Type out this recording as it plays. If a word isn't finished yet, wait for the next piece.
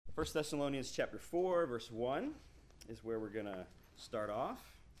1 Thessalonians chapter 4, verse 1 is where we're going to start off.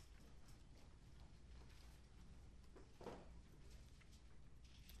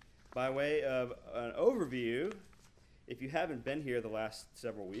 By way of an overview, if you haven't been here the last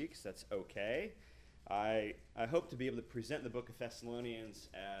several weeks, that's okay. I hope to be able to present the book of Thessalonians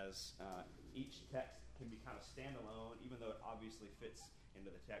as each text can be kind of standalone, even though it obviously fits into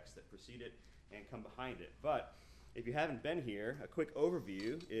the text that precede it and come behind it. But if you haven't been here, a quick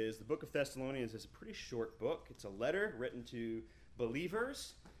overview is the book of Thessalonians is a pretty short book. It's a letter written to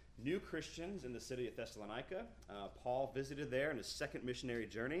believers, new Christians in the city of Thessalonica. Paul visited there in his second missionary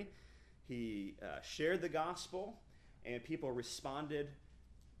journey. He shared the gospel, and people responded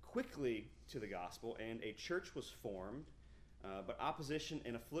quickly to the gospel, and a church was formed. But opposition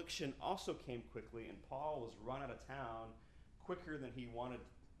and affliction also came quickly, and Paul was run out of town quicker than he wanted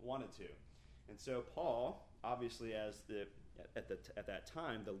to. And so Paul, obviously as at that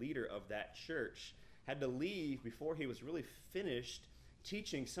time the leader of that church, had to leave before he was really finished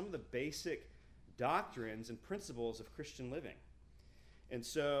teaching some of the basic doctrines and principles of Christian living. And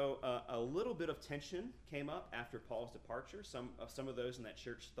so a little bit of tension came up after Paul's departure. Some of those in that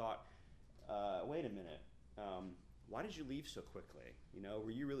church thought, wait a minute, why did you leave so quickly? You know,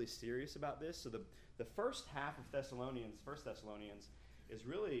 were you really serious about this? So the first half of 1 Thessalonians, is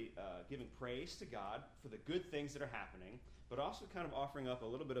really giving praise to God for the good things that are happening, but also kind of offering up a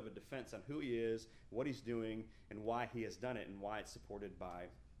little bit of a defense on who he is, what he's doing, and why he has done it, and why it's supported by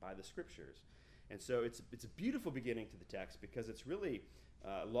the Scriptures. And so it's a beautiful beginning to the text because it's really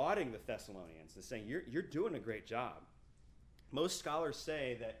lauding the Thessalonians and saying, you're doing a great job. Most scholars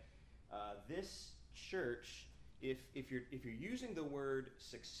say that this church, if you're using the word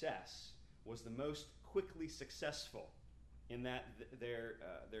success, was the most quickly successful, in that their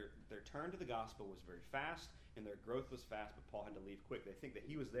turn to the gospel was very fast and their growth was fast, but Paul had to leave quick. They think that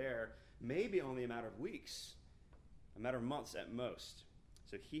he was there maybe only a matter of weeks, a matter of months at most.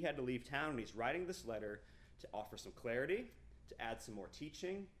 So he had to leave town, and he's writing this letter to offer some clarity, to add some more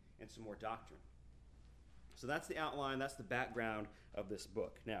teaching, and some more doctrine. So that's the outline, that's the background of this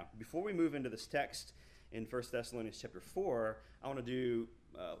book. Now, before we move into this text in 1 Thessalonians chapter 4, I want to do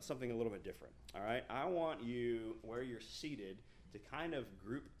something a little bit different. All right? I want you, where you're seated, to kind of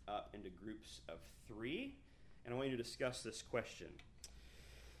group up into groups of 3, and I want you to discuss this question.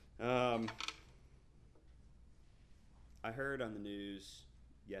 I heard on the news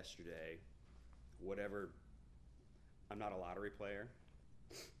yesterday, I'm not a lottery player,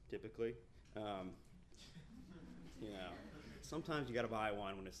 typically. Sometimes you got to buy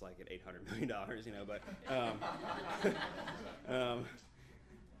one when it's like at $800 million, but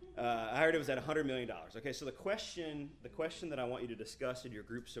I heard it was at $100 million. Okay, so the question that I want you to discuss in your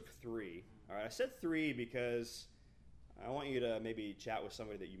groups of 3, all right, I said 3 because I want you to maybe chat with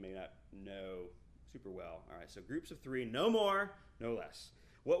somebody that you may not know super well. All right, so groups of 3, no more, no less.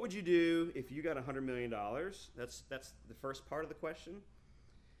 What would you do if you got $100 million? That's the first part of the question.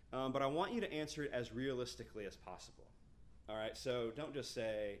 But I want you to answer it as realistically as possible. All right, so don't just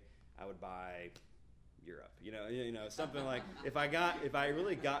say, I would buy Europe. Something like, if I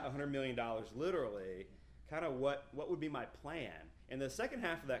really got $100 million literally, kind of what would be my plan? And the second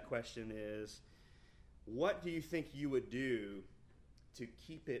half of that question is, what do you think you would do to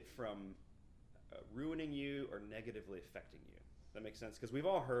keep it from ruining you or negatively affecting you? That makes sense? Because we've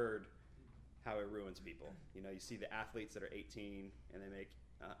all heard how it ruins people. You see the athletes that are 18 and they make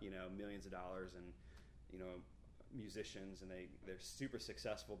millions of dollars, and musicians, and they're super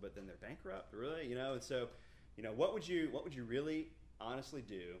successful, but then they're bankrupt, really, and so, what would you really honestly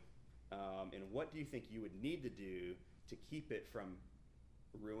do, and what do you think you would need to do to keep it from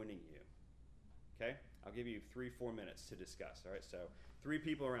ruining you? Okay, I'll give you 3-4 minutes to discuss. All right, so 3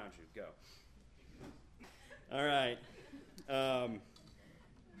 people around you, go. All right,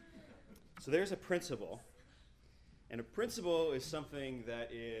 so there's a principle, and a principle is something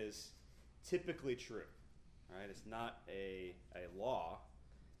that is typically true. All right, it's not a law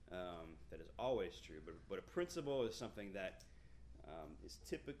that is always true, but a principle is something that is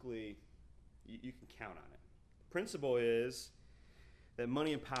typically, you can count on it. The principle is that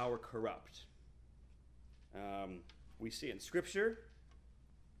money and power corrupt. We see it in Scripture,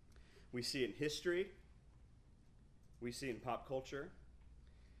 we see it in history, we see it in pop culture,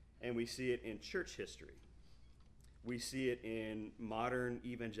 and we see it in church history. We see it in modern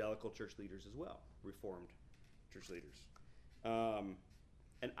evangelical church leaders as well, Reformed church leaders.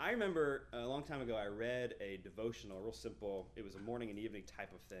 And I remember a long time ago I read a devotional, real simple. It was a morning and evening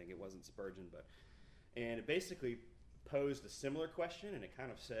type of thing. It wasn't Spurgeon, and it basically posed a similar question, and it kind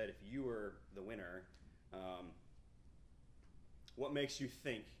of said, if you were the winner, what makes you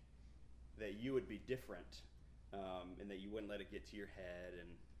think that you would be different, and that you wouldn't let it get to your head, and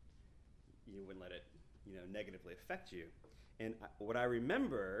you wouldn't let it, negatively affect you. And what I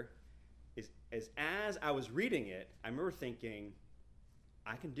remember is as I was reading it, I remember thinking,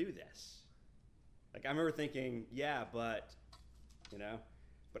 I can do this. Like, I remember thinking, yeah, but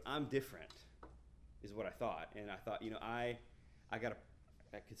I'm different, is what I thought. And I thought, I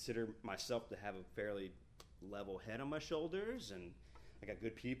consider myself to have a fairly level head on my shoulders, and I got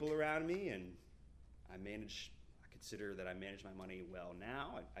good people around me, and I consider that I manage my money well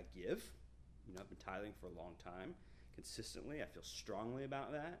now. I give. I've been tithing for a long time, consistently. I feel strongly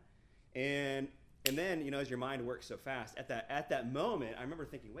about that. And then, as your mind works so fast, at that moment, I remember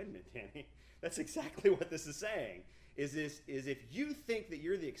thinking, wait a minute, Danny, that's exactly what this is saying. Is if you think that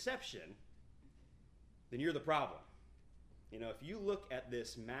you're the exception, then you're the problem. If you look at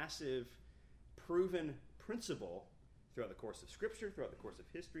this massive, proven principle throughout the course of Scripture, throughout the course of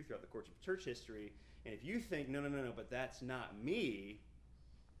history, throughout the course of church history, and if you think, no, but that's not me,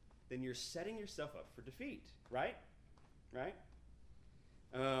 then you're setting yourself up for defeat, right? Right?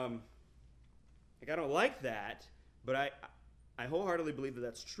 I don't like that, but I wholeheartedly believe that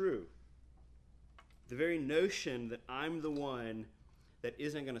that's true. The very notion that I'm the one that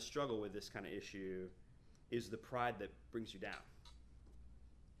isn't going to struggle with this kind of issue is the pride that brings you down.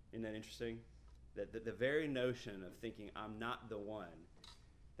 Isn't that interesting? That the very notion of thinking I'm not the one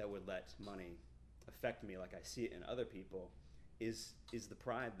that would let money affect me like I see it in other people is the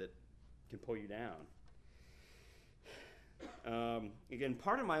pride that can pull you down. Again,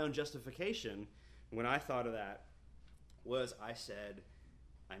 part of my own justification when I thought of that was I said,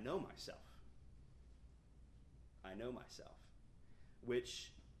 I know myself. I know myself,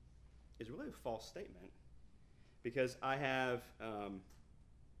 which is really a false statement, because I have,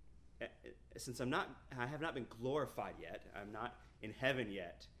 since I have not been glorified yet, I'm not in heaven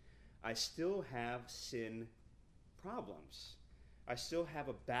yet, I still have sin problems. I still have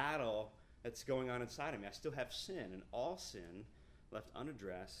a battle that's going on inside of me. I still have sin, and all sin left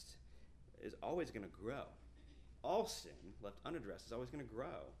unaddressed is always going to grow. All sin left unaddressed is always going to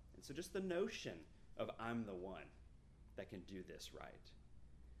grow. And so just the notion of I'm the one that can do this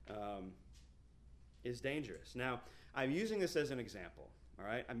right is dangerous. Now, I'm using this as an example, all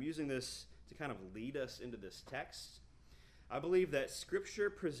right? I'm using this to kind of lead us into this text. I believe that Scripture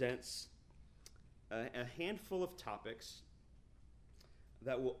presents a handful of topics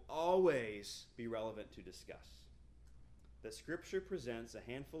that will always be relevant to discuss. That Scripture presents a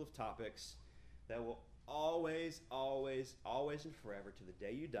handful of topics that will always, always, always and forever, to the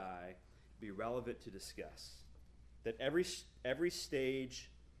day you die, be relevant to discuss. That every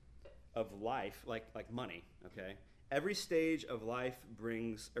stage of life, like money, okay? Every stage of life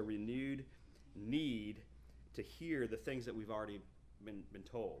brings a renewed need to hear the things that we've already been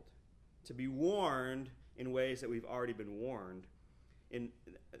told. To be warned in ways that we've already been warned. In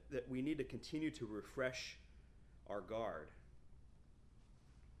that we need to continue to refresh our guard.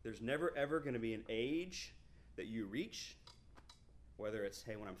 There's never ever going to be an age that you reach, whether it's,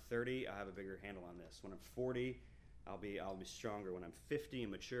 hey, when I'm 30, I'll have a bigger handle on this. When I'm 40, I'll be stronger. When I'm 50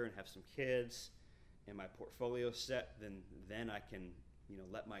 and mature and have some kids and my portfolio's set, then I can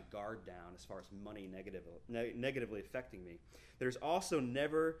let my guard down as far as money negatively affecting me. There's also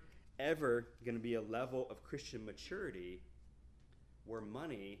never ever going to be a level of Christian maturity where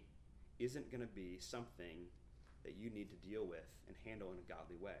money isn't going to be something that you need to deal with and handle in a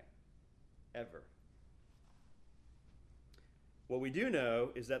godly way. Ever. What we do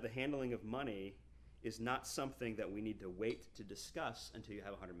know is that the handling of money is not something that we need to wait to discuss until you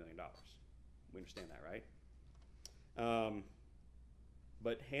have $100 million. We understand that, right?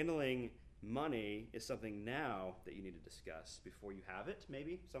 But handling money is something now that you need to discuss before you have it,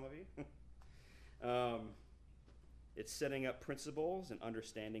 maybe, some of you. It's setting up principles and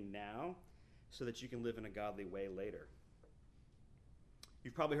understanding now so that you can live in a godly way later.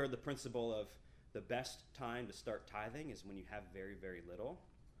 You've probably heard the principle of the best time to start tithing is when you have very, very little.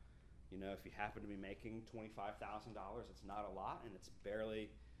 If you happen to be making $25,000, it's not a lot, and it's barely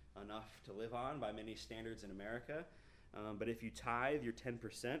enough to live on by many standards in America. But if you tithe your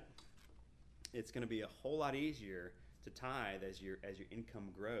 10%, it's going to be a whole lot easier to tithe as your income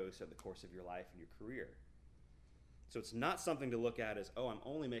grows throughout the course of your life and your career. So it's not something to look at as, I'm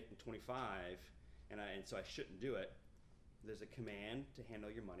only making 25, and so I shouldn't do it. There's a command to handle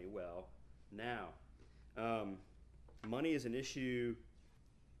your money well now. Money is an issue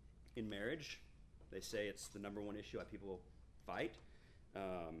in marriage. They say it's the number one issue why people fight.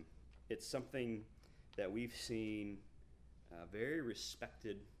 It's something that we've seen very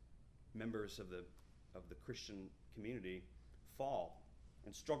respected members of the Christian community fall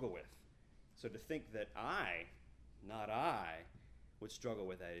and struggle with So to think that I, not I, would struggle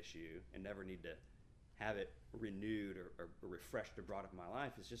with that issue and never need to have it renewed or refreshed or brought up in my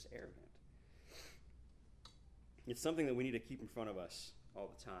life is just arrogant. It's something that we need to keep in front of us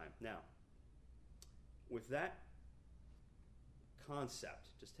all the time. Now, with that concept,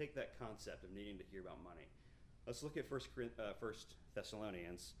 just take that concept of needing to hear about money. Let's look at 1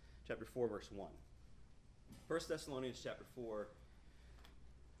 Thessalonians chapter 4, verse 1. 1 Thessalonians chapter 4,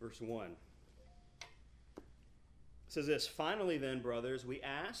 verse 1. It says this, "Finally then, brothers, we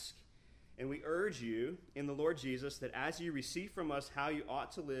ask and we urge you in the Lord Jesus that as you receive from us how you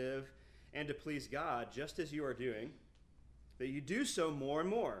ought to live and to please God, just as you are doing, that you do so more and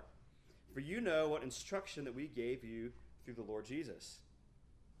more. For you know what instruction that we gave you through the Lord Jesus."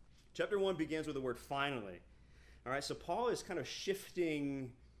 Chapter 1 begins with the word finally. All right, so Paul is kind of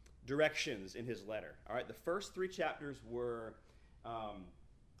shifting directions in his letter. All right, the first 3 chapters were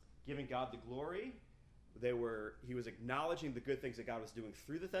giving God the glory. He was acknowledging the good things that God was doing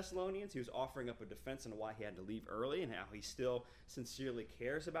through the Thessalonians. He was offering up a defense on why he had to leave early and how he still sincerely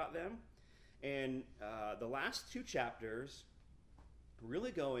cares about them. And the last 2 chapters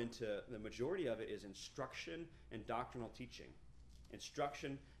really go into, the majority of it is instruction and doctrinal teaching.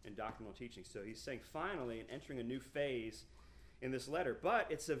 Instruction and doctrinal teaching. So he's saying finally and entering a new phase in this letter.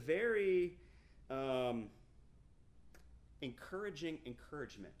 But it's a very encouraging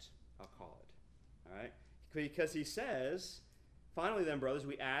encouragement, I'll call it. All right? Because he says, "Finally then, brothers,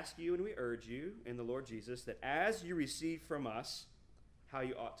 we ask you and we urge you in the Lord Jesus that as you receive from us how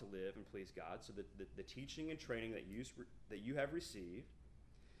you ought to live and please God," so the teaching and training that you have received.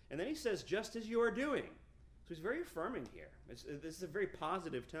 And then he says, "just as you are doing." So he's very affirming here. This is a very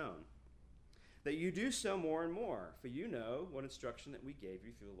positive tone. "That you do so more and more, for you know what instruction that we gave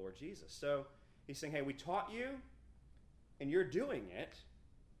you through the Lord Jesus." So he's saying, hey, we taught you, and you're doing it.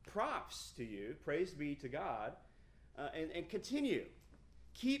 Props to you. Praise be to God. And continue.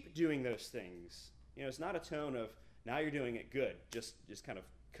 Keep doing those things. You know, it's not a tone of, now you're doing it good, just kind of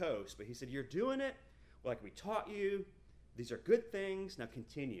coast. But he said, you're doing it like we taught you. These are good things. Now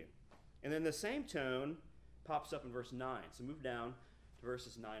continue. And then the same tone pops up in verse 9. So move down to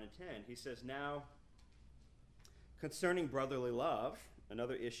verses 9 and 10. He says, "Now, concerning brotherly love,"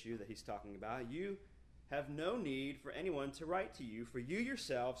 another issue that he's talking about, "you have no need for anyone to write to you, for you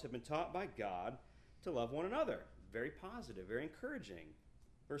yourselves have been taught by God to love one another." Very positive, very encouraging.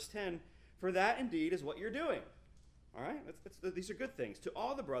 Verse 10, "For that indeed is what you're doing." All right? These are good things. "To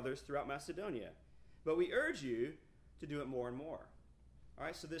all the brothers throughout Macedonia. But we urge you to do it more and more." All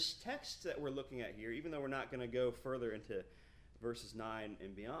right, so this text that we're looking at here, even though we're not going to go further into verses 9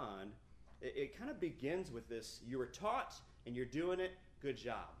 and beyond, it kind of begins with this, you were taught and you're doing it, good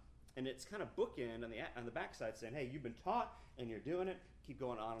job. And it's kind of bookend on the backside saying, hey, you've been taught and you're doing it, keep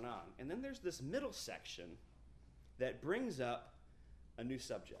going on and on. And then there's this middle section that brings up a new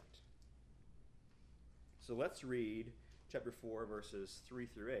subject. So let's read chapter 4, verses 3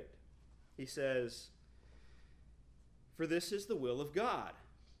 through 8. He says, "For this is the will of God."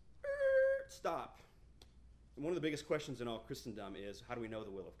 Stop. And one of the biggest questions in all Christendom is, how do we know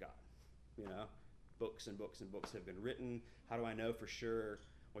the will of God? You know, books and books and books have been written. How do I know for sure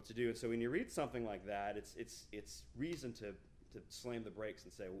what to do? And so when you read something like that, it's reason to slam the brakes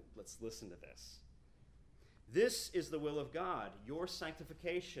and say, well, let's listen to this. "This is the will of God, your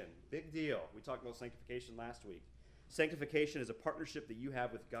sanctification." Big deal. We talked about sanctification last week. Sanctification is a partnership that you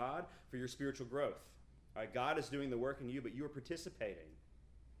have with God for your spiritual growth. All right, God is doing the work in you, but you are participating.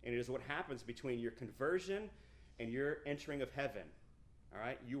 And it is what happens between your conversion and your entering of heaven. All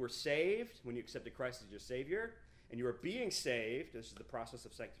right, you were saved when you accepted Christ as your Savior, and you are being saved. This is the process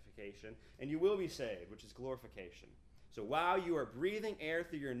of sanctification, and you will be saved, which is glorification. So while you are breathing air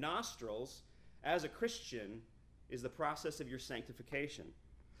through your nostrils, as a Christian, is the process of your sanctification.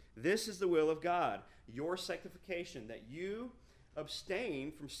 "This is the will of God, your sanctification, that you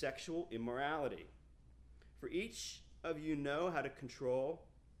abstain from sexual immorality. For each of you know how to control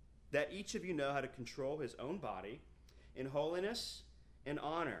his own body in holiness and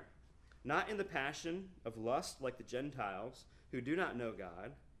honor, not in the passion of lust like the Gentiles who do not know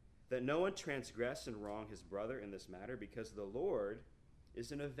God, that no one transgress and wrong his brother in this matter, because the Lord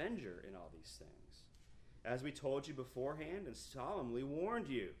is an avenger in all these things, as we told you beforehand and solemnly warned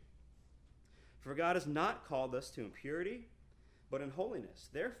you. For God has not called us to impurity, but in holiness.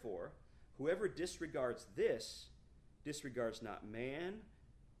 Therefore, whoever disregards this disregards not man,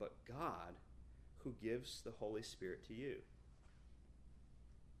 but God, who gives the Holy Spirit to you."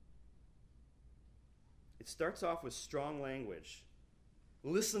 It starts off with strong language.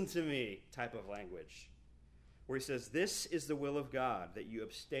 Listen to me type of language, where he says, "This is the will of God, that you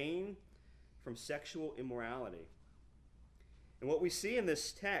abstain from sexual immorality. And what we see in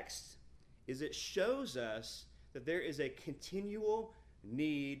this text is it shows us that there is a continual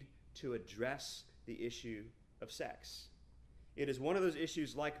need to address the issue of sex. It is one of those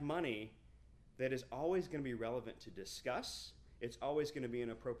issues like money that is always going to be relevant to discuss. It's always going to be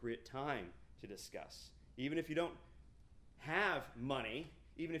an appropriate time to discuss. Even if you don't have money,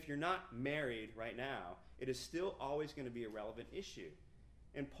 even if you're not married right now, it is still always going to be a relevant issue.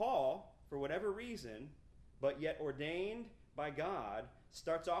 And Paul, for whatever reason, but yet ordained by God,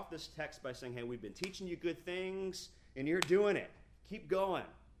 starts off this text by saying, hey, we've been teaching you good things, and you're doing it. Keep going.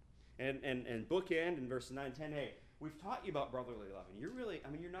 And bookend in verse 9 and 10, hey, we've taught you about brotherly love, and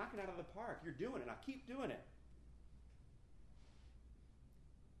you're knocking it out of the park. You're doing it. Now keep doing it.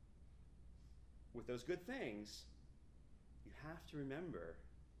 With those good things, you have to remember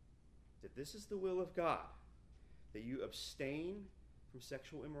that this is the will of God, that you abstain from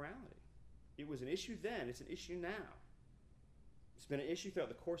sexual immorality. It was an issue then. It's an issue now. It's been an issue throughout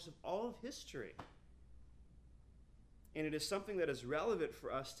the course of all of history. And it is something that is relevant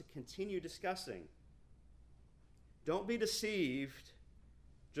for us to continue discussing. Don't be deceived,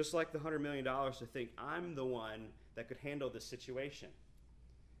 just like the $100 million, to think I'm the one that could handle this situation.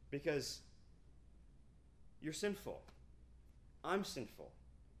 Because you're sinful. I'm sinful.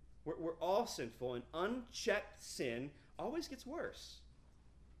 We're all sinful, and unchecked sin always gets worse.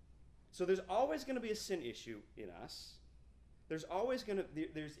 So there's always going to be a sin issue in us. There's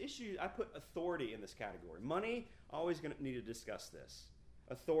issues. I put authority in this category. Money, always going to need to discuss this.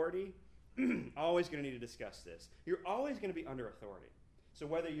 Authority, always going to need to discuss this. You're always going to be under authority. So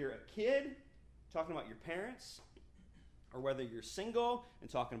whether you're a kid talking about your parents, or whether you're single and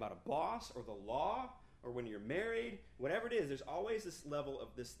talking about a boss or the law, or when you're married, whatever it is, there's always this level of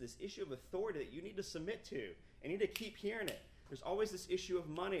this issue of authority that you need to submit to and need to keep hearing it. There's always this issue of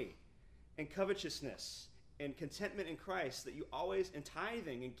money and covetousness and contentment in Christ that you always, and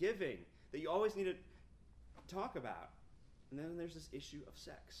tithing and giving, that you always need to talk about. And then there's this issue of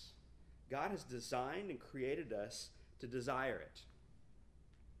sex. God has designed and created us to desire it.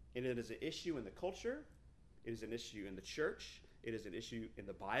 And it is an issue in the culture. It is an issue in the church. It is an issue in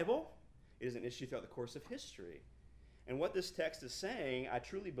the Bible. It is an issue throughout the course of history. And what this text is saying, I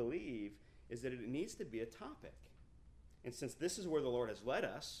truly believe, is that it needs to be a topic. And since this is where the Lord has led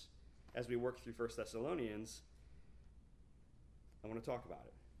us, as we work through 1 Thessalonians, I want to talk about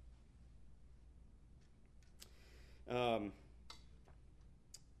it.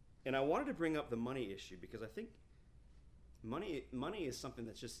 And I wanted to bring up the money issue because I think money is something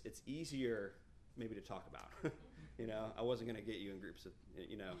that's just, it's easier maybe to talk about. I wasn't going to get you in groups of,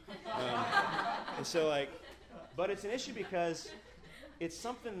 and so but it's an issue because it's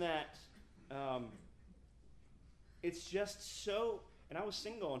something that it's just so, and I was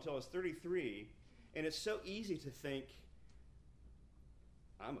single until I was 33, and it's so easy to think,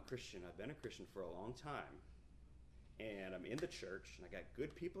 I'm a Christian, I've been a Christian for a long time, and I'm in the church, and I got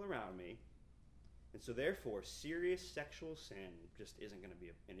good people around me, and so therefore, serious sexual sin just isn't going to be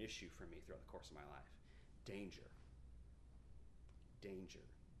an issue for me throughout the course of my life. Danger.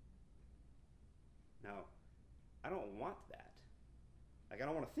 Now, I don't want that. I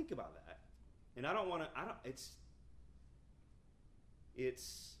don't want to think about that. And I don't want to,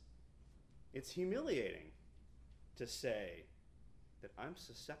 it's humiliating to say that I'm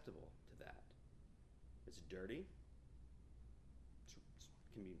susceptible to that. It's dirty.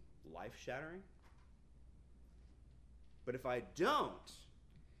 It can be life-shattering. But if I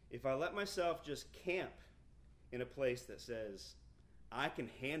let myself just camp in a place that says, I can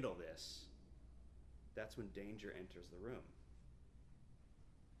handle this, that's when danger enters the room.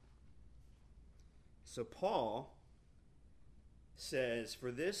 So Paul says,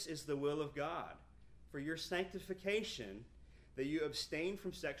 for this is the will of God, for your sanctification, that you abstain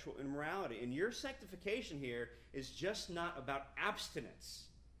from sexual immorality. And your sanctification here is just not about abstinence.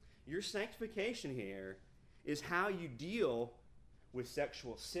 Your sanctification here is how you deal with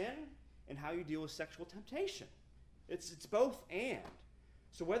sexual sin and how you deal with sexual temptation. It's both and.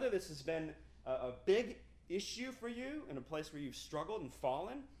 So whether this has been a big issue for you in a place where you've struggled and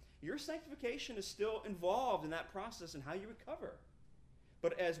fallen, your sanctification is still involved in that process and how you recover.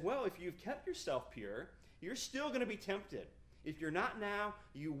 But as well, if you've kept yourself pure, you're still going to be tempted. If you're not now,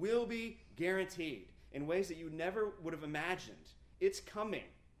 you will be, guaranteed, in ways that you never would have imagined. It's coming.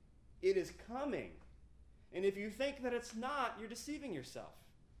 It is coming. And if you think that it's not, you're deceiving yourself.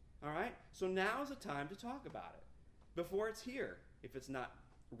 All right? So now is the time to talk about it before it's here, if it's not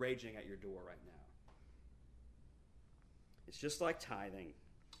raging at your door right now. It's just like tithing.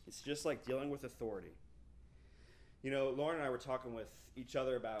 It's just like dealing with authority. Lauren and I were talking with each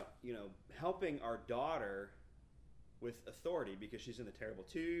other about, helping our daughter with authority because she's in the terrible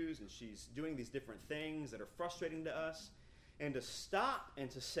twos and she's doing these different things that are frustrating to us. And to stop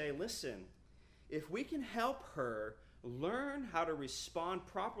and to say, listen, if we can help her learn how to respond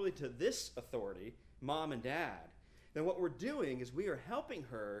properly to this authority, mom and dad, then what we're doing is we are helping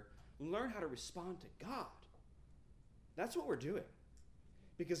her learn how to respond to God. That's what we're doing.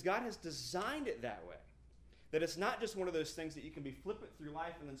 Because God has designed it that way. That it's not just one of those things that you can be flippant through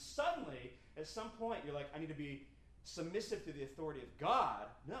life and then suddenly, at some point, you're like, I need to be submissive to the authority of God.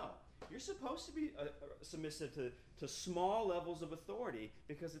 No. You're supposed to be submissive to small levels of authority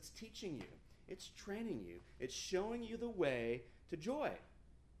because it's teaching you. It's training you. It's showing you the way to joy.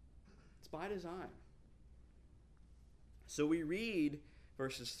 It's by design. So we read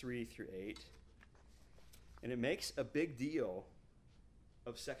verses 3 through 8, and it makes a big deal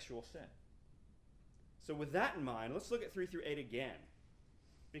of sexual sin. So with that in mind, let's look at 3 through 8 again.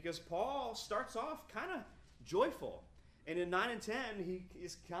 Because Paul starts off kind of joyful. And in 9 and 10,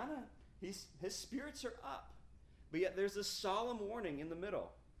 his spirits are up. But yet there's a solemn warning in the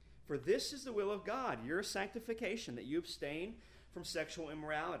middle. For this is the will of God, your sanctification, that you abstain from sexual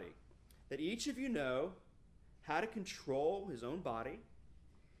immorality. That each of you know how to control his own body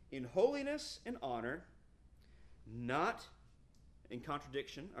in holiness and honor, not in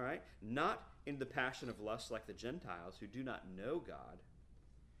contradiction, all right? Not in the passion of lust like the Gentiles who do not know God,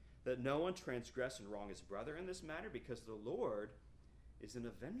 that no one transgress and wrong his brother in this matter, because the Lord is an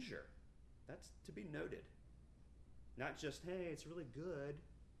avenger. That's to be noted. Not just, hey, it's really good,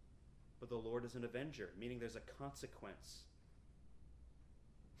 but the Lord is an avenger, meaning there's a consequence.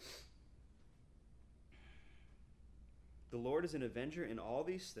 The Lord is an avenger in all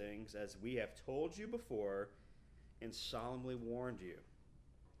these things, as we have told you before and solemnly warned you.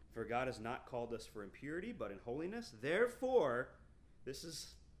 For God has not called us for impurity, but in holiness. Therefore, this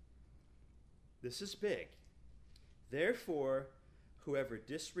is big. Therefore, whoever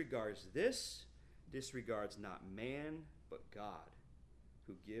disregards this disregards not man, but God,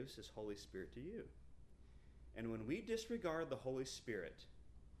 who gives his Holy Spirit to you. And when we disregard the Holy Spirit,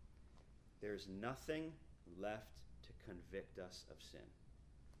 there's nothing left to convict us of sin.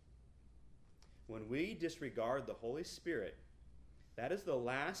 When we disregard the Holy Spirit, that is the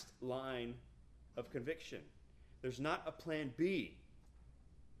last line of conviction. There's not a plan B.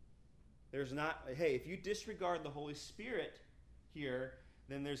 There's not, hey, if you disregard the Holy Spirit here,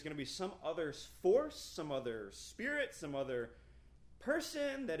 then there's going to be some other force, some other spirit, some other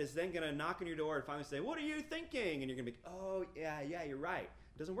person that is then going to knock on your door and finally say, what are you thinking? And you're going to be, oh, yeah, you're right.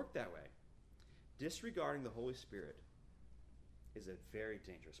 It doesn't work that way. Disregarding the Holy Spirit is a very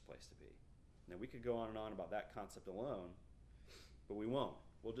dangerous place to be. Now, we could go on and on about that concept alone, but we won't.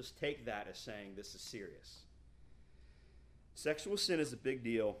 We'll just take that as saying this is serious. Sexual sin is a big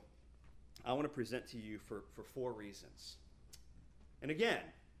deal. I want to present to you for 4 reasons. And again,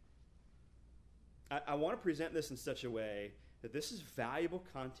 I want to present this in such a way that this is valuable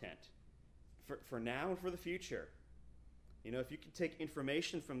content for now and for the future. If you can take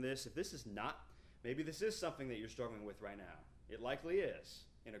information from this, if this is not, maybe this is something that you're struggling with right now. It likely is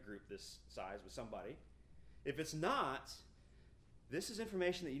in a group this size with somebody. If it's not, this is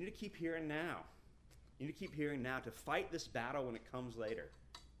information that you need to keep hearing now. You need to keep hearing now to fight this battle when it comes later,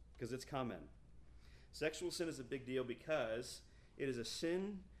 because it's coming. Sexual sin is a big deal because it is a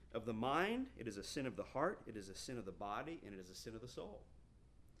sin of the mind, it is a sin of the heart, it is a sin of the body, and it is a sin of the soul.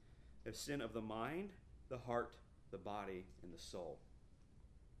 A sin of the mind, the heart, the body, and the soul.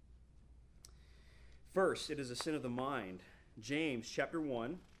 First, it is a sin of the mind. James chapter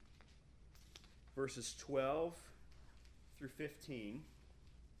 1, verses 12 through 15.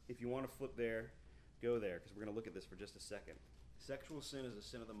 If you want to flip there, go there, because we're going to look at this for just a second. Sexual sin is a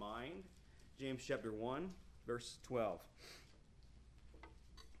sin of the mind. James chapter 1, verse 12.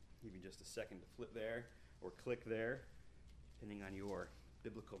 Give you just a second to flip there or click there, depending on your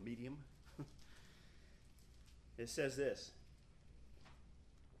biblical medium. It says this: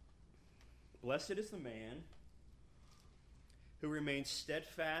 Blessed is the man who remains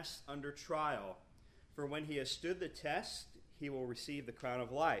steadfast under trial, for when he has stood the test, he will receive the crown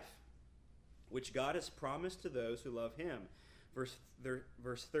of life, which God has promised to those who love him.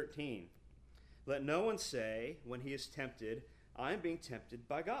 Verse 13. Let no one say when he is tempted, I am being tempted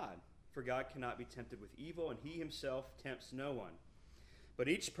by God. For God cannot be tempted with evil, and he himself tempts no one. But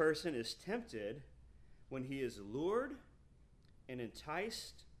each person is tempted when he is lured and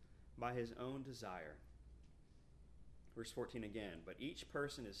enticed by his own desire. Verse 14 again. But each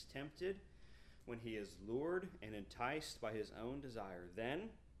person is tempted when he is lured and enticed by his own desire. Then,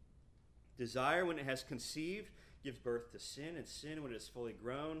 desire, when it has conceived, gives birth to sin, and sin, when it is fully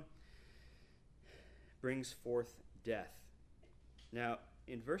grown, brings forth death. Now,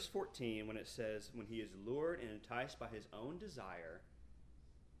 in verse 14, when it says, when he is lured and enticed by his own desire,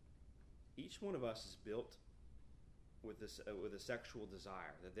 each one of us is built with a sexual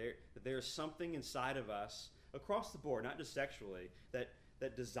desire. That there is something inside of us, across the board, not just sexually, that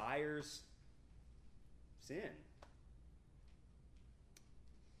desires sin.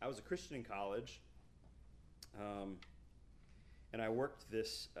 I was a Christian in college, and I worked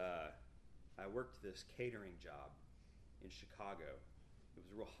this catering job in Chicago. It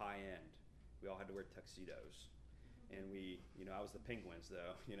was real high end. We all had to wear tuxedos, and I was the penguins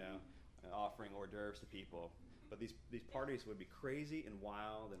though, offering hors d'oeuvres to people. But these parties would be crazy and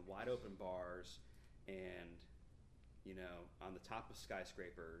wild and wide open bars, and on the top of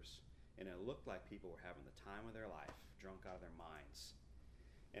skyscrapers, and it looked like people were having the time of their life, drunk out of their minds.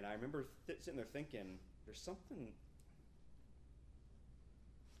 And I remember sitting there thinking, there's something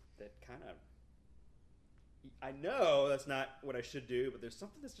that kind of, I know that's not what I should do, but there's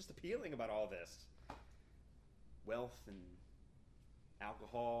something that's just appealing about all this. Wealth and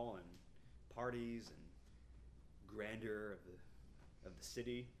alcohol and parties and grandeur of the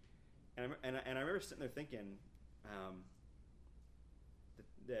city. And I remember sitting there thinking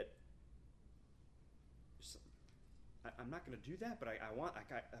that I'm not going to do that, but I want.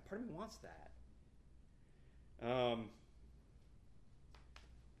 A part of me wants that.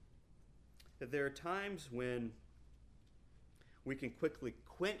 That there are times when we can quickly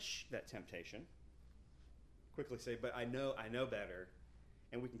quench that temptation, quickly say, "But I know better,"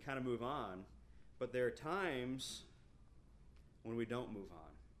 and we can kind of move on. But there are times when we don't move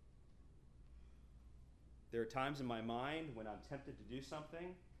on. There are times in my mind when I'm tempted to do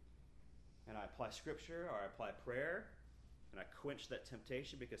something, and I apply scripture or I apply prayer, and I quench that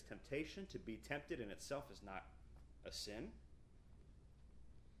temptation, because temptation, to be tempted in itself, is not a sin.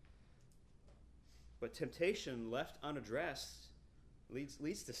 But temptation left unaddressed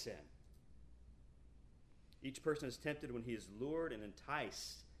leads to sin. Each person is tempted when he is lured and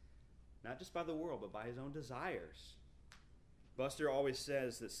enticed, not just by the world, but by his own desires. Buster always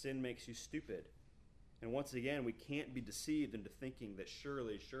says that sin makes you stupid. And once again, we can't be deceived into thinking that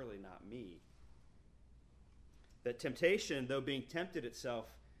surely not me. That temptation, though being tempted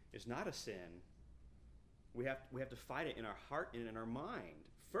itself is not a sin, we have to fight it in our heart and in our mind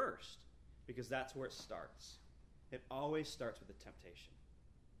first, because that's where it starts. It always starts with a temptation.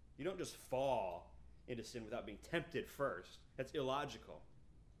 You don't just fall into sin without being tempted first. That's illogical.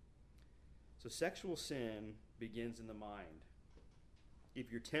 So sexual sin begins in the mind. If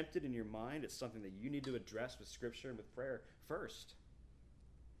you're tempted in your mind, it's something that you need to address with Scripture and with prayer first.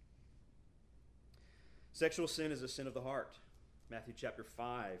 Sexual sin is a sin of the heart. Matthew chapter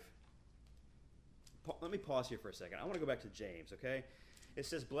 5. Let me pause here for a second. I want to go back to James, okay? It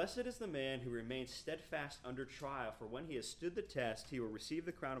says, "Blessed is the man who remains steadfast under trial, for when he has stood the test, he will receive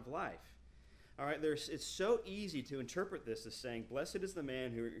the crown of life." All right, it's so easy to interpret this as saying, blessed is the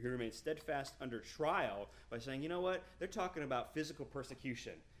man who remains steadfast under trial, by saying, you know what? They're talking about physical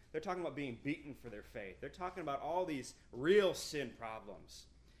persecution. They're talking about being beaten for their faith. They're talking about all these real sin problems.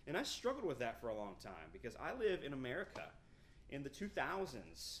 And I struggled with that for a long time, because I live in America in the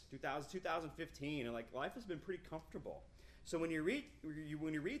 2015, and life has been pretty comfortable. So when you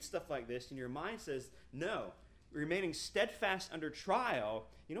read stuff like this and your mind says, no, remaining steadfast under trial,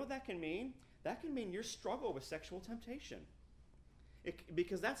 you know what that can mean? That can mean your struggle with sexual temptation.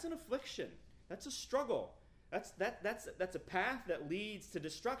 Because that's an affliction. That's a struggle. That's a path that leads to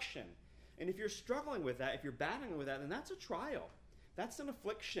destruction. And if you're struggling with that, if you're battling with that, then that's a trial. That's an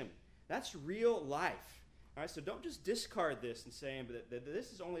affliction. That's real life. All right, so don't just discard this and saying that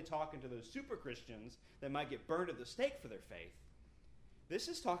this is only talking to those super Christians that might get burned at the stake for their faith. This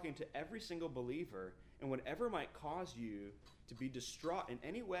is talking to every single believer, and whatever might cause you to be distraught in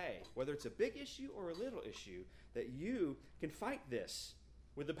any way, whether it's a big issue or a little issue, that you can fight this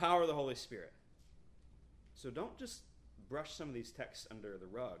with the power of the Holy Spirit. So don't just brush some of these texts under the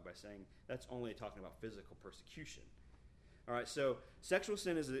rug by saying that's only talking about physical persecution. All right, so sexual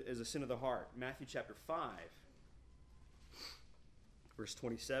sin is a sin of the heart. Matthew chapter 5, verse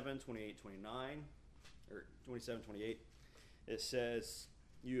 27, 28, 29, or 27, 28, it says,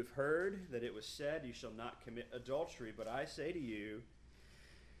 "You have heard that it was said, you shall not commit adultery, but I say to you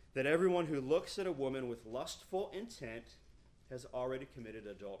that everyone who looks at a woman with lustful intent has already committed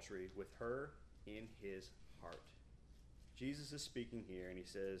adultery with her in his heart." Jesus is speaking here, and he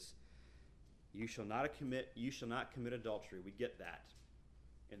says, you shall not commit adultery. We get that.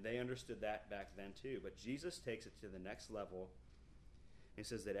 And they understood that back then too. But Jesus takes it to the next level and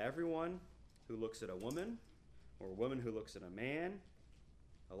says that everyone who looks at a woman or a woman who looks at a man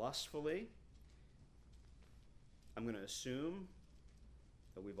lustfully, I'm going to assume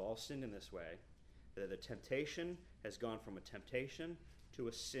that we've all sinned in this way, that the temptation has gone from a temptation to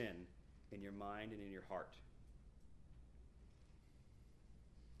a sin in your mind and in your heart.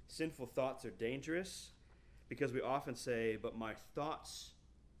 Sinful thoughts are dangerous because we often say, but my thoughts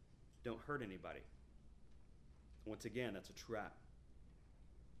don't hurt anybody. Once again, that's a trap.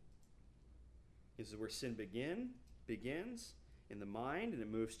 This is where sin begins in the mind, and it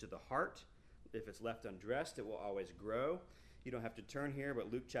moves to the heart. If it's left undressed, it will always grow. You don't have to turn here,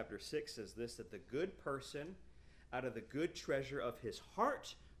 but Luke chapter 6 says this, that the good person out of the good treasure of his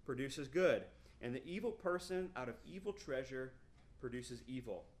heart produces good, and the evil person out of evil treasure produces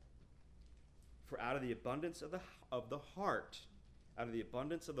evil. For out of the abundance of the heart, out of the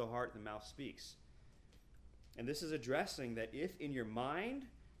abundance of the heart, the mouth speaks. And this is addressing that if in your mind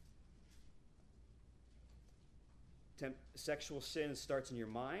sexual sin starts in your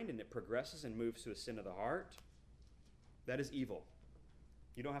mind and it progresses and moves to a sin of the heart, that is evil.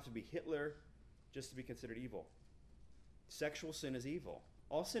 You don't have to be Hitler just to be considered evil. Sexual sin is evil.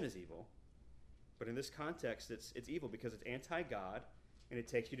 All sin is evil. But in this context, it's evil because it's anti-God and it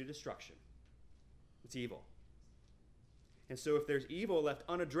takes you to destruction. It's evil. And so if there's evil left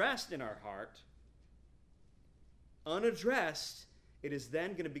unaddressed in our heart, unaddressed, it is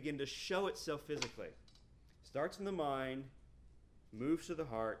then going to begin to show itself physically. Starts in the mind, moves to the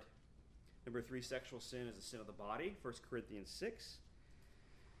heart. Number 3, sexual sin is a sin of the body. 1 Corinthians 6.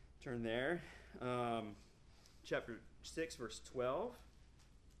 Turn there. Chapter 6, verse 12.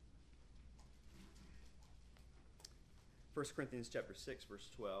 1 Corinthians chapter 6, verse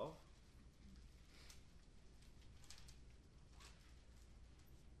 12.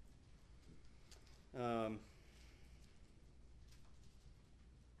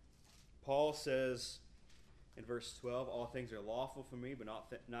 Paul says in verse 12, all things are lawful for me, but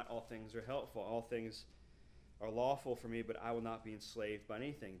not all things are helpful. All things are lawful for me, but I will not be enslaved by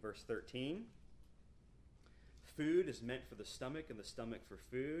anything. Verse 13, food is meant for the stomach and the stomach for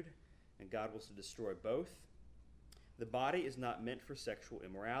food, and God wants to destroy both. The body is not meant for sexual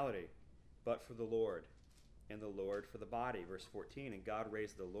immorality, but for the Lord, and the Lord for the body. Verse 14, and God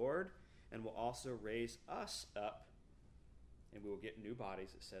raised the Lord and will also raise us up, and we will get new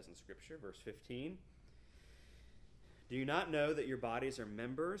bodies, it says in Scripture. Verse 15, do you not know that your bodies are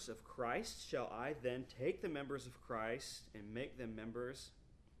members of Christ? Shall I then take the members of Christ and make them members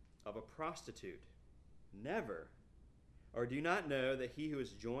of a prostitute? Never. Or do you not know that he who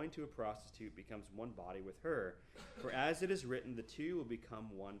is joined to a prostitute becomes one body with her? For as it is written, the two will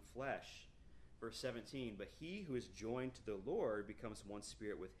become one flesh. Verse 17, but he who is joined to the Lord becomes one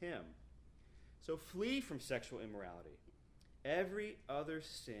spirit with him. So flee from sexual immorality. Every other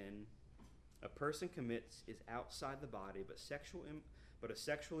sin a person commits is outside the body, but a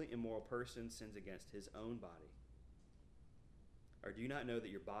sexually immoral person sins against his own body. Or do you not know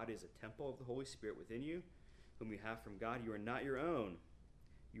that your body is a temple of the Holy Spirit within you, whom you have from God? You are not your own.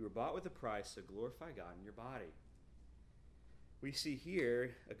 You were bought with a price, so glorify God in your body. We see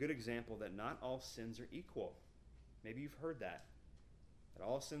here a good example that not all sins are equal. Maybe you've heard that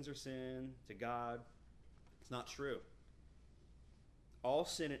all sins are sin to God. It's not true. All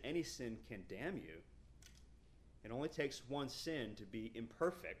sin and any sin can damn you. It only takes one sin to be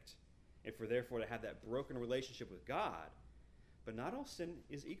imperfect and for therefore to have that broken relationship with God. But not all sin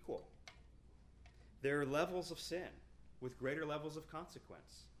is equal. There are levels of sin with greater levels of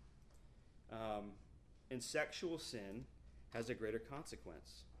consequence. And sexual sin has a greater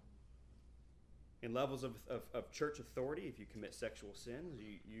consequence. In levels of church authority, if you commit sexual sins,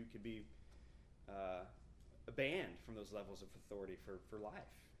 you could be banned from those levels of authority for life.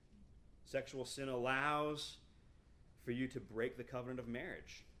 Sexual sin allows for you to break the covenant of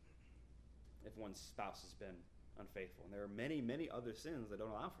marriage if one's spouse has been unfaithful. And there are many, many other sins that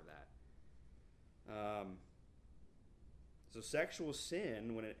don't allow for that. So sexual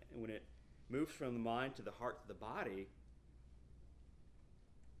sin, when it moves from the mind to the heart to the body,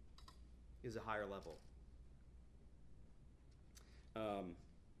 is a higher level.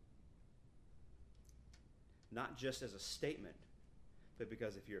 Not just as a statement, but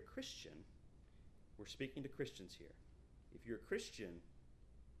because if you're a Christian, we're speaking to Christians here. If you're a Christian,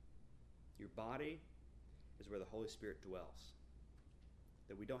 your body is where the Holy Spirit dwells.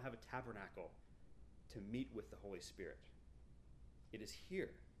 That we don't have a tabernacle to meet with the Holy Spirit. It is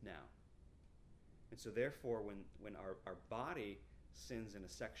here now. And so therefore, when our body sins in a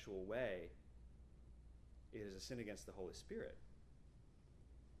sexual way, it is a sin against the Holy Spirit.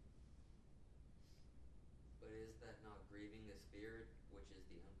 But is that not grieving the Spirit, which is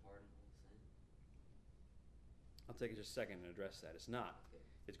the unpardonable sin? take just a second and address that. It's not. Okay.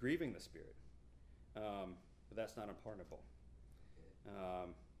 It's grieving the Spirit. But that's not unpardonable.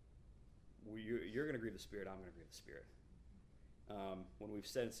 Okay. You're going to grieve the Spirit. I'm going to grieve the Spirit. When we've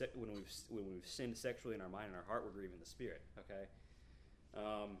sinned sexually in our mind and our heart, we're grieving the Spirit. Okay.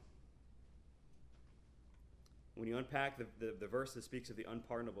 When you unpack the verse that speaks of the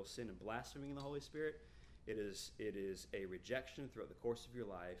unpardonable sin and blaspheming the Holy Spirit, it is a rejection throughout the course of your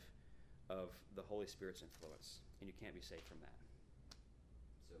life of the Holy Spirit's influence, and you can't be saved from that.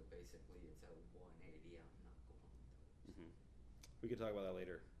 So basically, it's a 180. I'm not going with those. We can talk about that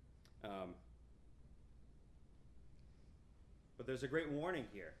later. But there's a great warning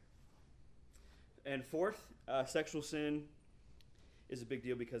here. And fourth, sexual sin is a big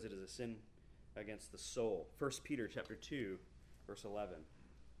deal because it is a sin against the soul. 1 Peter chapter 2, verse 11.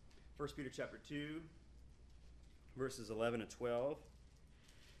 1 Peter chapter 2, verses 11 and 12.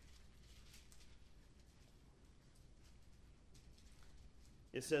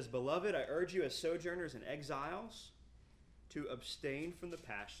 It says, "Beloved, I urge you as sojourners and exiles to abstain from the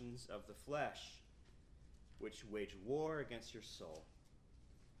passions of the flesh, which wage war against your soul."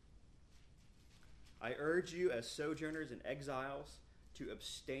 I urge you as sojourners and exiles to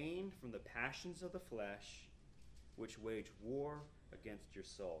abstain from the passions of the flesh, which wage war against your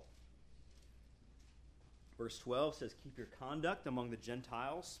soul. Verse 12 says, "Keep your conduct among the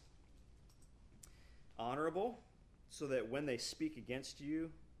Gentiles honorable, so that when they speak against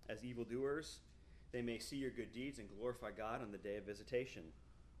you as evildoers, they may see your good deeds and glorify God on the day of visitation."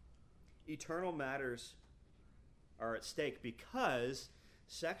 Eternal matters are at stake because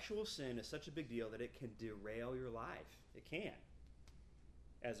sexual sin is such a big deal that it can derail your life. It can,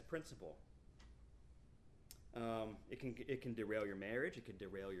 as a principle. It can derail your marriage. It can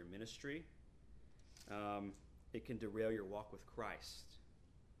derail your ministry. It can derail your walk with Christ.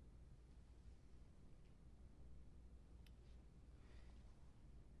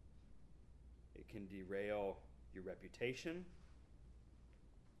 It can derail your reputation.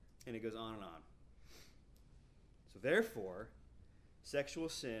 And it goes on and on. So therefore, sexual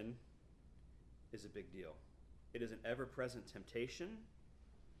sin is a big deal. It is an ever-present temptation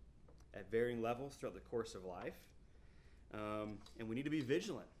at varying levels throughout the course of life. And we need to be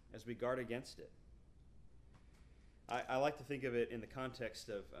vigilant as we guard against it. I like to think of it in the context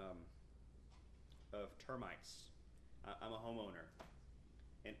of termites. I'm a homeowner.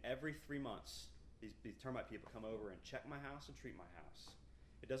 And every 3 months, these termite people come over and check my house and treat my house.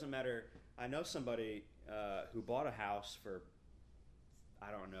 It doesn't matter. I know somebody who bought a house for,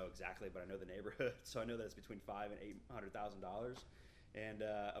 I don't know exactly, but I know the neighborhood, so I know that it's between $500,000 and $800,000. And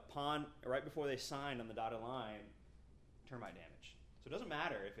right before they signed on the dotted line, termite damage. So it doesn't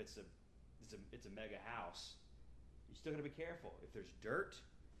matter if it's a mega house. You still got to be careful. If there's dirt,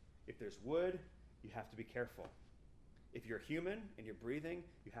 if there's wood, you have to be careful. If you're human and you're breathing,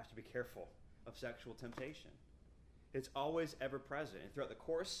 you have to be careful of sexual temptation. It's always ever present. And throughout the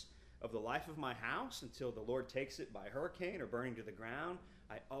course of the life of my house, until the Lord takes it by hurricane or burning to the ground,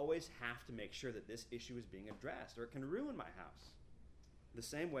 I always have to make sure that this issue is being addressed, or it can ruin my house. The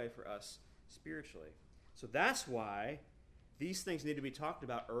same way for us spiritually. So that's why these things need to be talked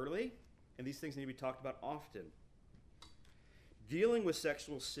about early, and these things need to be talked about often. Dealing with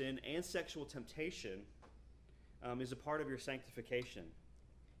sexual sin and sexual temptation is a part of your sanctification.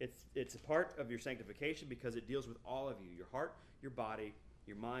 It's a part of your sanctification because it deals with all of you, your heart, your body,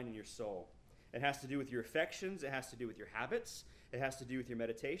 your mind, and your soul. It has to do with your affections. It has to do with your habits. It has to do with your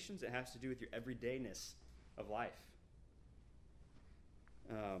meditations. It has to do with your everydayness of life.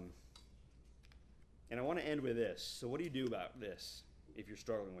 And I want to end with this. So what do you do about this if you're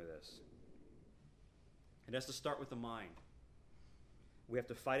struggling with this? It has to start with the mind. We have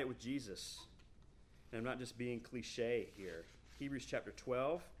to fight it with Jesus. And I'm not just being cliche here. Hebrews chapter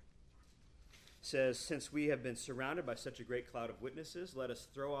 12 says, "Since we have been surrounded by such a great cloud of witnesses, let us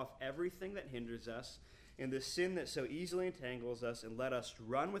throw off everything that hinders us and the sin that so easily entangles us, and let us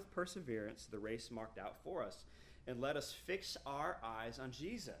run with perseverance the race marked out for us. And let us fix our eyes on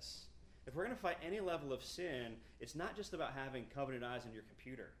Jesus." If we're going to fight any level of sin, it's not just about having covenant eyes on your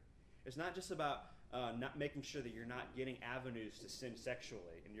computer. It's not just about not making sure that you're not getting avenues to sin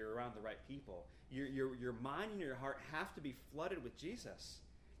sexually and you're around the right people. Your mind and your heart have to be flooded with Jesus.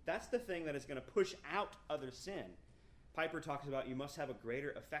 That's the thing that is going to push out other sin. Piper talks about you must have a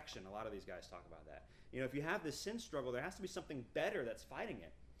greater affection. A lot of these guys talk about that. If you have this sin struggle, there has to be something better that's fighting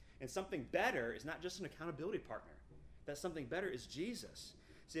it. And something better is not just an accountability partner. That something better is Jesus.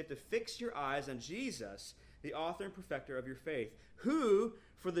 So you have to fix your eyes on Jesus, the author and perfecter of your faith, who,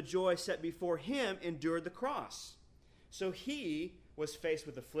 for the joy set before him, endured the cross. So he was faced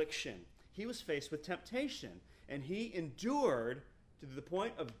with affliction. He was faced with temptation. And he endured to the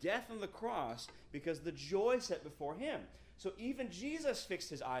point of death on the cross because the joy set before him. So even Jesus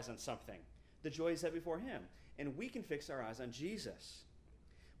fixed his eyes on something, the joy set before him. And we can fix our eyes on Jesus.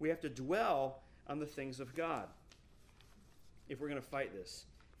 We have to dwell on the things of God if we're going to fight this.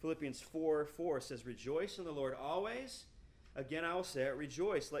 Philippians 4:4 says, "Rejoice in the Lord always. Again, I will say it,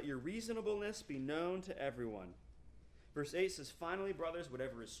 rejoice. Let your reasonableness be known to everyone." Verse 8 says, "Finally, brothers,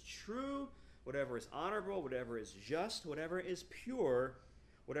 whatever is true, whatever is honorable, whatever is just, whatever is pure,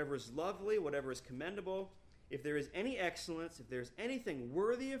 whatever is lovely, whatever is commendable, if there is any excellence, if there is anything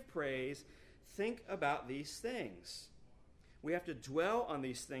worthy of praise, think about these things." We have to dwell on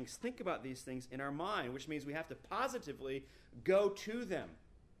these things, think about these things in our mind, which means we have to positively go to them.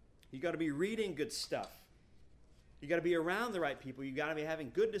 You got to be reading good stuff. You got to be around the right people. You got to be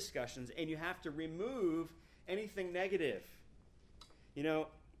having good discussions, and you have to remove anything negative. You know,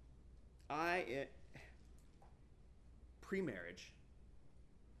 pre-marriage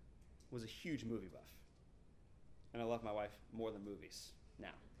was a huge movie buff. And I love my wife more than movies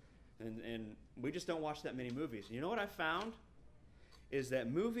now. And we just don't watch that many movies. You know what I found? Is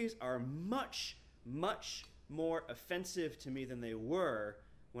that movies are much, much more offensive to me than they were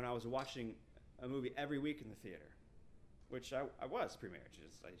when I was watching a movie every week in the theater, which I was pre-marriage.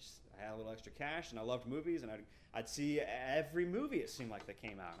 I had a little extra cash, and I loved movies, and I'd see every movie it seemed like that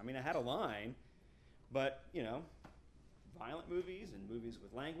came out. I mean, I had a line, but, you know, violent movies and movies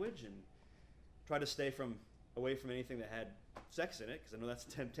with language, and try to stay away from anything that had sex in it, because I know that's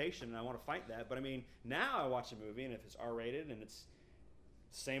a temptation, and I want to fight that. But, I mean, now I watch a movie, and if it's R-rated, and it's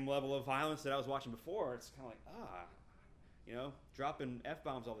same level of violence that I was watching before, it's kind of like, you know, dropping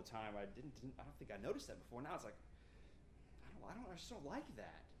F-bombs all the time. I don't think I noticed that before. Now it's like, I just don't like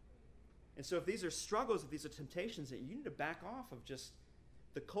that. And so if these are struggles, if these are temptations, that you need to back off of just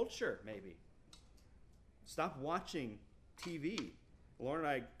the culture, maybe. Stop watching TV. Lauren and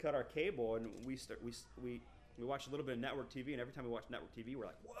I cut our cable, and we watch a little bit of network TV, and every time we watch network TV, we're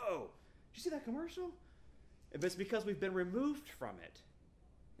like, whoa, did you see that commercial? And it's because we've been removed from it.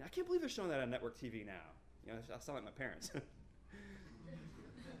 I can't believe they're showing that on network TV now. You know, I sound like my parents.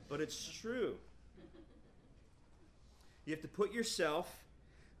 But it's true. You have to put yourself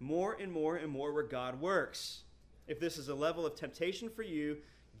more and more and more where God works. If this is a level of temptation for you,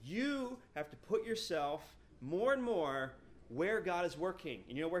 you have to put yourself more and more where God is working.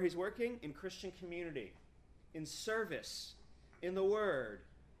 And you know where he's working? In Christian community, in service, in the Word,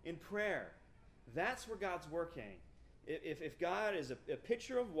 in prayer. That's where God's working. If God is a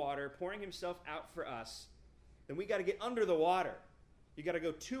pitcher of water pouring himself out for us, then we got to get under the water. You got to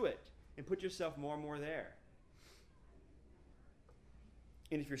go to it and put yourself more and more there.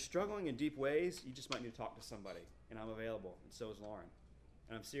 And if you're struggling in deep ways, you just might need to talk to somebody. And I'm available, and so is Lauren.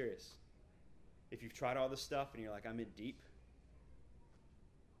 And I'm serious. If you've tried all this stuff and you're like, I'm in deep,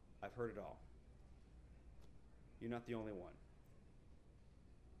 I've heard it all. You're not the only one.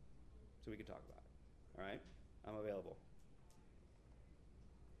 So we can talk about it. All right? I'm available.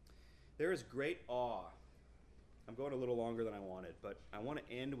 There is great awe. I'm going a little longer than I wanted, but I want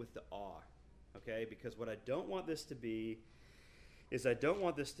to end with the awe, okay? Because what I don't want this to be is I don't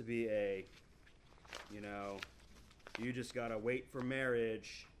want this to be a, you know, you just got to wait for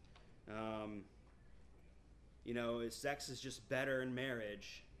marriage. You know, sex is just better in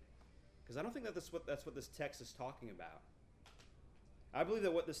marriage. Because I don't think that's what this text is talking about. I believe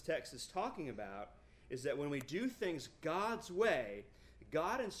that what this text is talking about is that when we do things God's way,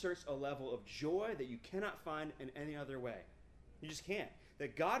 God inserts a level of joy that you cannot find in any other way. You just can't.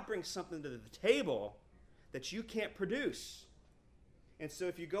 That God brings something to the table that you can't produce. And so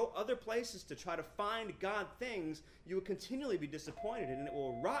if you go other places to try to find God things, you will continually be disappointed, and it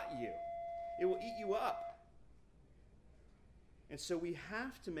will rot you. It will eat you up. And so we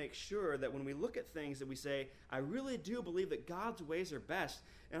have to make sure that when we look at things that we say, I really do believe that God's ways are best,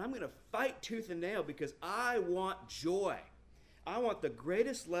 and I'm going to fight tooth and nail because I want joy. I want the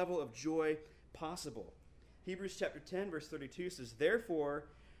greatest level of joy possible. Hebrews chapter 10, verse 32 says, "Therefore,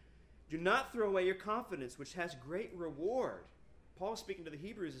 do not throw away your confidence, which has great reward." Paul speaking to the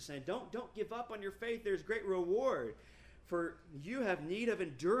Hebrews is saying, don't give up on your faith. There's great reward. For you have need of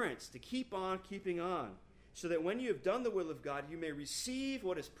endurance to keep on keeping on, so that when you have done the will of God, you may receive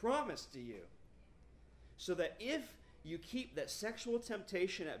what is promised to you. So that if you keep that sexual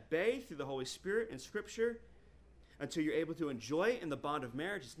temptation at bay through the Holy Spirit and Scripture until you're able to enjoy it in the bond of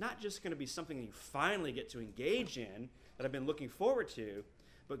marriage, it's not just going to be something that you finally get to engage in that I've been looking forward to,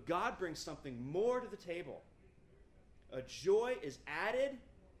 but God brings something more to the table. A joy is added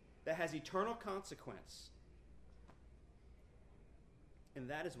that has eternal consequence. And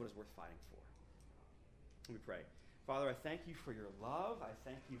that is what is worth fighting for. Let me pray. Father, I thank you for your love. I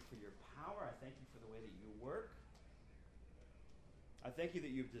thank you for your power. I thank you for the way that you work. I thank you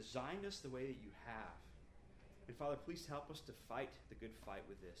that you've designed us the way that you have. And Father, please help us to fight the good fight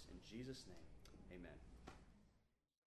with this. In Jesus' name, amen.